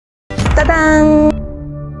따단!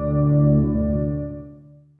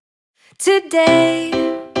 Today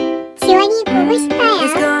지원이 보고 싶어요.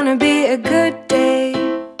 is gonna be a good day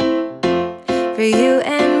for you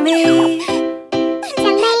and me.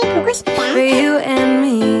 정말 보고 싶다. For you and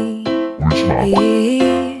me.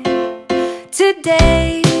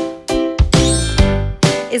 Today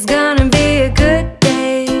is gonna be a good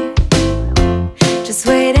day. Just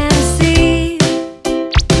wait and see.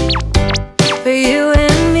 For you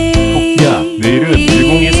and me. 야, 내일은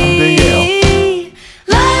 1023데이예요.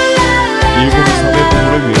 1023의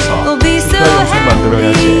보물을 위해서 축하 영상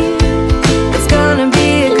만들어야지. It's gonna be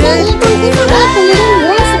a good day. 근데 1023의 보물은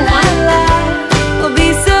무엇인가? We'll be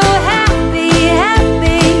so happy,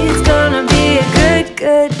 happy. It's gonna be a good,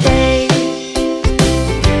 good day.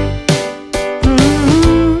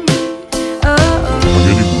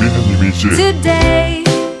 당연히 우리 형님이지. Today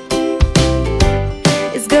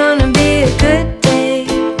is gonna be a good day.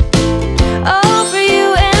 Oh, for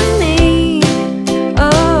you and me.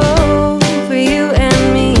 Oh, for you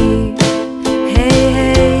and me. Hey,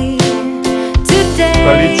 hey. Today,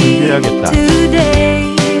 빨리 준비해야겠다.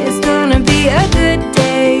 today is gonna be a good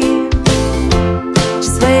day.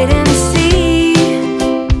 Just wait and see.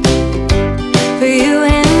 For you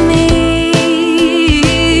and me.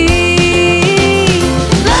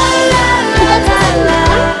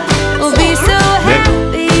 We'll be so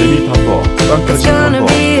happy. 재밌던 거, 빵 It's 터진 gonna 거.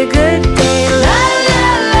 be a good day. La la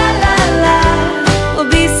la la la. We'll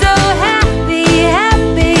be so happy,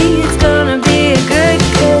 happy. It's gonna be a good,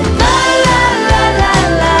 good. La la la la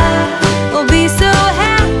la. We'll be so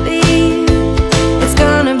happy. It's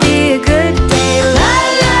gonna be a good day. La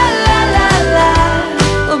la la la la.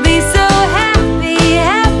 We'll be so happy,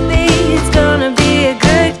 happy. It's gonna be a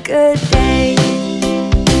good, good day.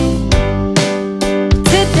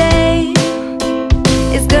 Today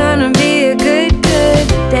is gonna be a good, good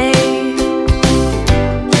day.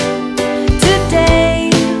 Today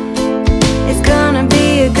is gonna be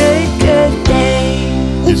a good, good day.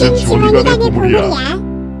 이제 지원이가 내 지원이가 내 보물이야. 보물이야.